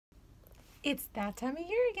It's that time of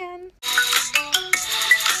year again.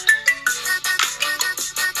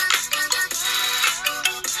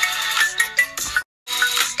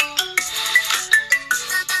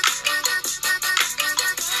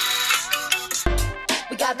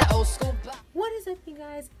 We got the old school. What is up, you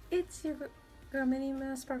guys? It's your girl Minnie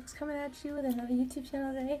Mouse Sparks coming at you with another YouTube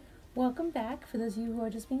channel today. Welcome back. For those of you who are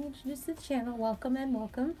just being introduced to the channel, welcome and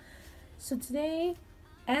welcome. So today,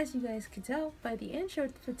 as you guys can tell by the intro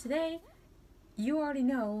for today, you already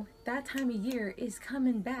know that time of year is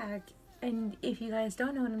coming back. And if you guys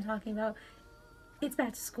don't know what I'm talking about, it's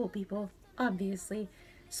back to school, people. Obviously,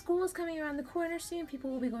 school is coming around the corner soon. People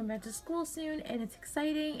will be going back to school soon, and it's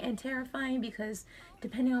exciting and terrifying because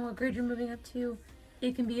depending on what grade you're moving up to,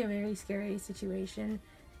 it can be a very scary situation.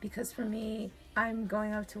 Because for me, I'm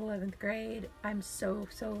going up to 11th grade. I'm so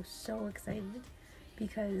excited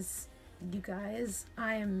because, you guys,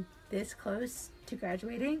 I am this close to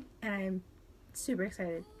graduating, and I'm super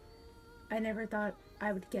excited. I never thought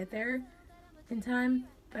I would get there in time,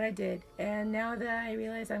 but I did. And now that I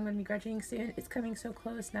realize I'm going to be graduating soon, it's coming so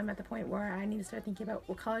close, and I'm at the point where I need to start thinking about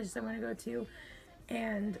what colleges I want to go to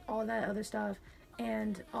and all that other stuff.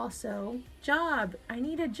 And also, job. I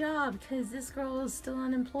need a job because this girl is still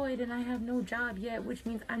unemployed and I have no job yet, which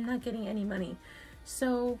means I'm not getting any money.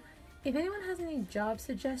 So if anyone has any job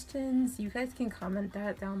suggestions, you guys can comment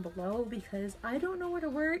that down below because I don't know where to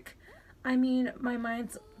work. I mean, my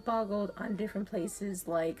mind's boggled on different places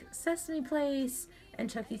like Sesame Place and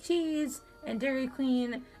Chuck E. Cheese and Dairy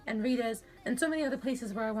Queen and Rita's and so many other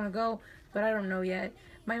places where I want to go, but I don't know yet.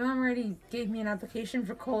 My mom already gave me an application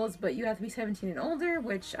for Kohl's, but you have to be 17 and older,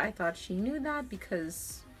 which I thought she knew that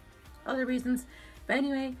because other reasons. But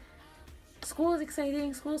anyway, school is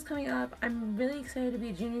exciting. School's coming up. I'm really excited to be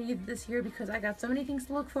a junior this year because I got so many things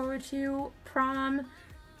to look forward to. Prom,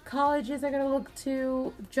 colleges I gotta look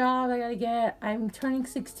to, job I gotta get. I'm turning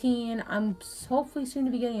 16. I'm hopefully soon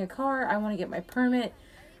to be getting a car. I want to get my permit.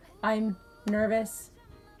 I'm nervous.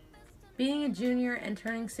 Being a junior and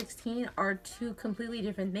turning 16 are two completely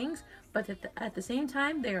different things, but at the same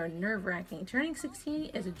time, they are nerve-wracking. Turning 16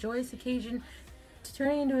 is a joyous occasion.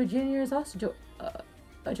 Turning into a junior is also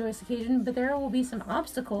a joyous occasion, but there will be some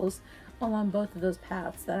obstacles along both of those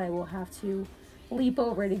paths that I will have to leap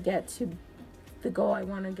over to get to the goal I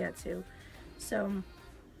want to get to. So,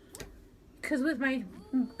 because with me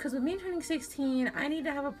turning 16, I need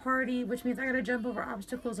to have a party, which means I gotta jump over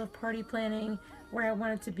obstacles of party planning, where I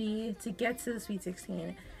want it to be to get to the Sweet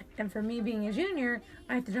 16. And for me being a junior,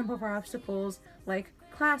 I have to jump over obstacles like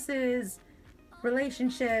classes,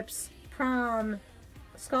 relationships, prom,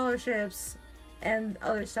 scholarships, and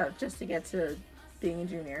other stuff just to get to being a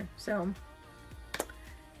junior. So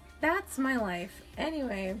that's my life.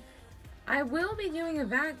 Anyway, I will be doing a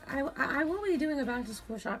back to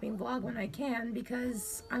school shopping vlog when I can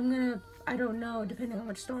because I don't know, depending on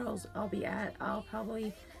which stores I'll be at, I'll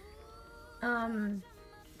probably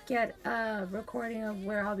get a recording of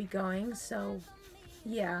where I'll be going. So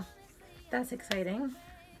yeah, that's exciting.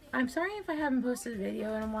 I'm sorry if I haven't posted a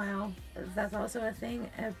video in a while. That's also a thing.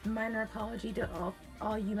 A minor apology to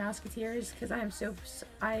all you Mouseketeers because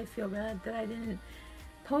I feel bad that I didn't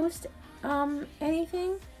post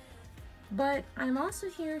anything. But I'm also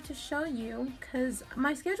here to show you, because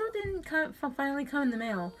my schedule didn't finally come in the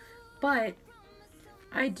mail, but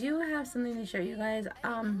I do have something to show you guys.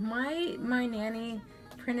 My nanny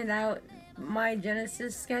printed out my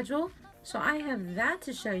Genesis schedule, so I have that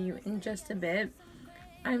to show you in just a bit.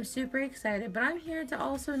 I'm super excited, but I'm here to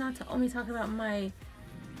also not only talk about my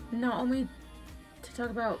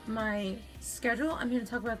schedule. I'm here to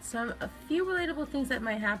talk about a few relatable things that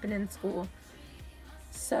might happen in school.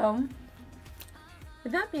 So,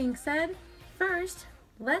 with that being said, first,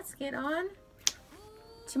 let's get on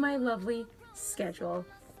to my lovely schedule.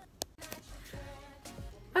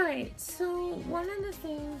 Alright, so one of the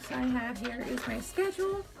things I have here is my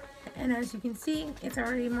schedule, and as you can see, it's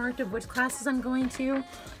already marked of which classes I'm going to.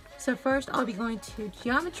 So first, I'll be going to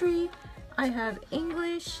geometry, I have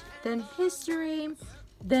English, then history,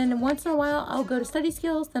 then once in a while I'll go to study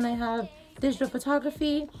skills, then I have digital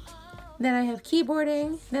photography, then I have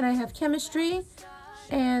keyboarding, then I have chemistry,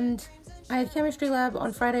 and I have chemistry lab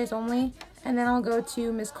on Fridays only, and then I'll go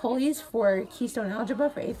to Miss Coley's for Keystone Algebra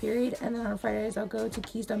for 8th period, and then on Fridays I'll go to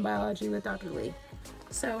Keystone Biology with Dr. Lee.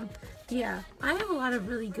 So yeah, I have a lot of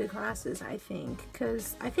really good classes, I think,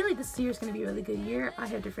 because I feel like this year is going to be a really good year. I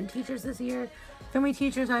have different teachers this year. The only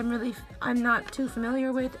teachers I'm not too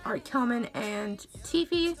familiar with are Kelman and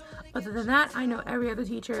Tiffy. Other than that, I know every other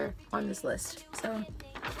teacher on this list. So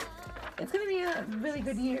it's going to be a really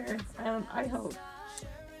good year, I hope.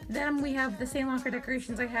 then we have the same locker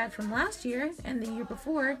decorations I had from last year and the year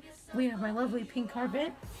before. We have my lovely pink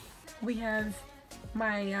carpet. We have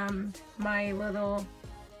my my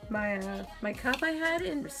cup I had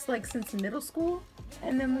in like since middle school,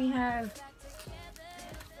 and then we have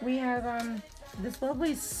this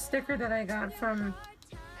lovely sticker that I got from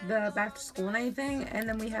the back to school night thing, and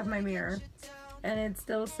then we have my mirror, and it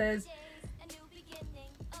still says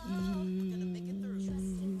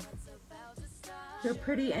 "You're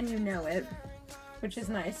pretty and you know it," which is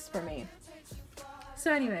nice for me.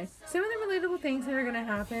 So anyway, some of the relatable things that are gonna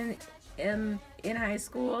happen in high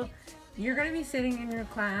school. You're gonna be sitting in your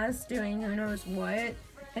class doing who knows what,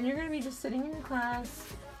 and you're gonna be just sitting in your class,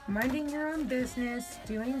 minding your own business,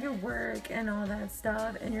 doing your work and all that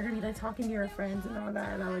stuff, and you're gonna be like talking to your friends and all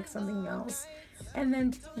that about like something else. And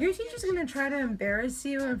then your teacher's gonna try to embarrass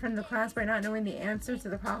you in front of the class by not knowing the answer to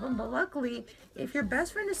the problem. But luckily, if your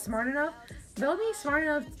best friend is smart enough, they'll be smart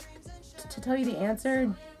enough to tell you the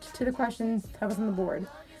answer to the question that was on the board.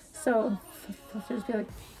 So they'll just be like,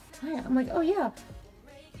 oh yeah. I'm like, oh yeah,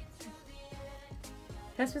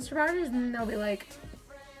 that's Mr. Rogers, and then they'll be like,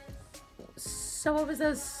 so what was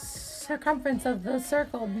the circumference of the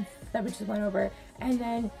circle that we just went over? And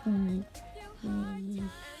then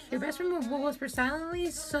your best friend will whisper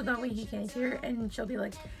silently so that way he can't hear, and she'll be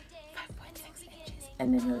like 5.6 inches,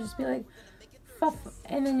 and then he'll just be like,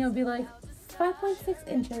 and then you'll be like 5.6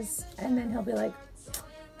 inches, and then he'll be like,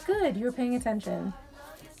 good, you were paying attention.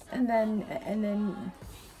 And then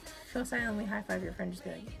she'll silently high five your friend, just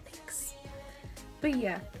be like, thanks. But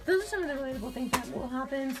yeah, those are some of the relatable things that will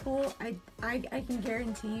happen in school. I can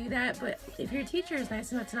guarantee you that. But if your teacher is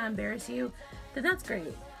nice enough to not embarrass you, then that's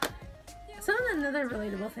great. Some of the other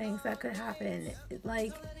relatable things that could happen,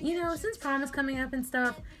 like, you know, since prom is coming up and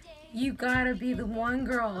stuff, you gotta be the one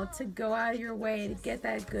girl to go out of your way to get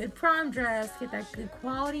that good prom dress, get that good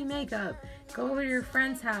quality makeup, go over to your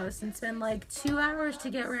friend's house and spend like 2 hours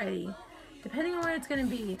to get ready, depending on what it's gonna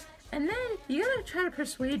be. And then you gotta try to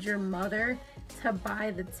persuade your mother to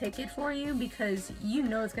buy the ticket for you, because you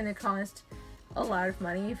know it's gonna cost a lot of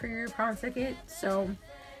money for your prom ticket. So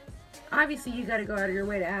obviously you gotta go out of your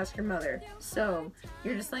way to ask your mother. So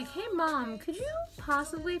you're just like, hey mom, could you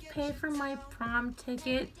possibly pay for my prom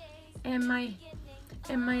ticket and my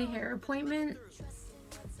hair appointment,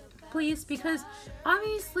 please? Because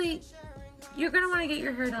obviously you're gonna want to get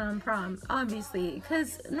your hair done on prom, obviously,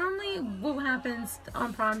 because normally what happens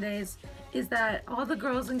on prom days is that all the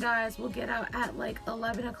girls and guys will get out at like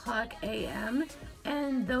 11 o'clock a.m.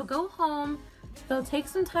 and they'll go home, they'll take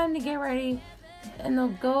some time to get ready, and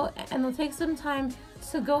they'll take some time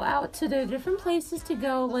to go out to their different places to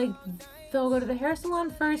go. Like, they'll go to the hair salon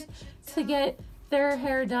first to get their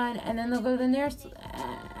hair done, and then they'll go to the nail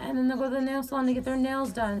salon to get their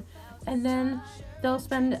nails done, and then they'll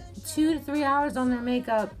spend 2 to 3 hours on their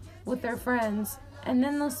makeup with their friends, and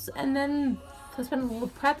then they'll spend a little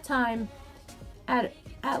prep time at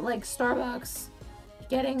like Starbucks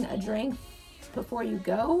getting a drink before you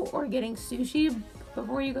go, or getting sushi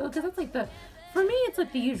before you go, because that's like for me it's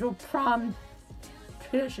like the usual prom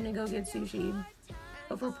tradition to go get sushi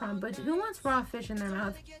before prom. But who wants raw fish in their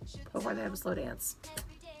mouth before they have a slow dance?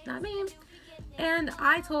 Not me. And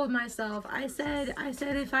I told myself, I said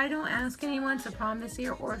if I don't ask anyone to prom this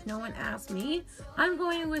year, or if no one asks me, I'm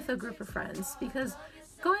going with a group of friends, because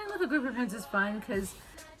going with a group of friends is fun. Because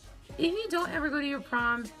if you don't ever go to your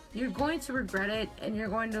prom, you're going to regret it, and you're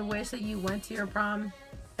going to wish that you went to your prom,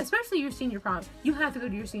 especially your senior prom. You have to go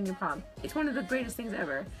to your senior prom. It's one of the greatest things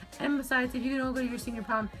ever. And besides, if you don't go to your senior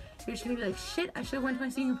prom, you're just gonna be like, shit, I should have went to my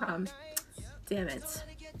senior prom. Damn it.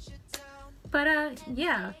 But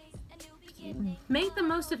yeah, make the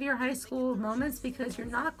most of your high school moments, because you're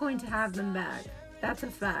not going to have them back. That's a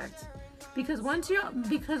fact. Because once you're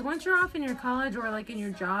off in your college or like in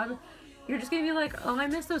your job, you're just gonna be like, oh, I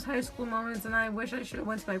miss those high school moments, and I wish I should have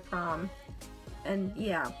went to my prom. And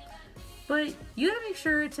yeah. But you gotta make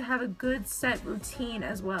sure to have a good set routine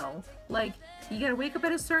as well. Like, you gotta wake up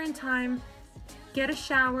at a certain time, get a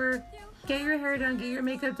shower, get your hair done, get your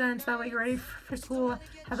makeup done, so that way you're ready for school,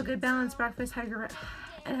 have a good balanced breakfast, have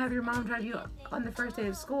your mom drive you on the first day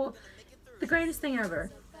of school. The greatest thing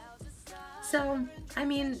ever. So, I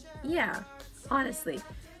mean, yeah, honestly,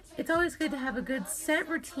 it's always good to have a good set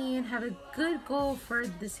routine, have a good goal for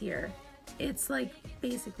this year. It's like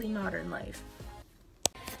basically modern life.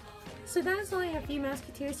 So that is all I have for you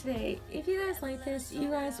Musketeers today. If you guys like this, you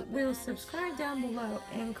guys will subscribe down below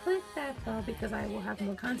and click that bell, because I will have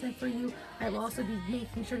more content for you. I will also be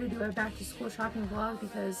making sure to do a back to school shopping vlog,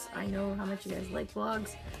 because I know how much you guys like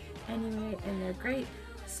vlogs anyway, and they're great.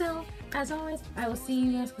 So as always, I will see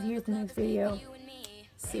you Musketeers in the next video.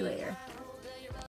 See you later.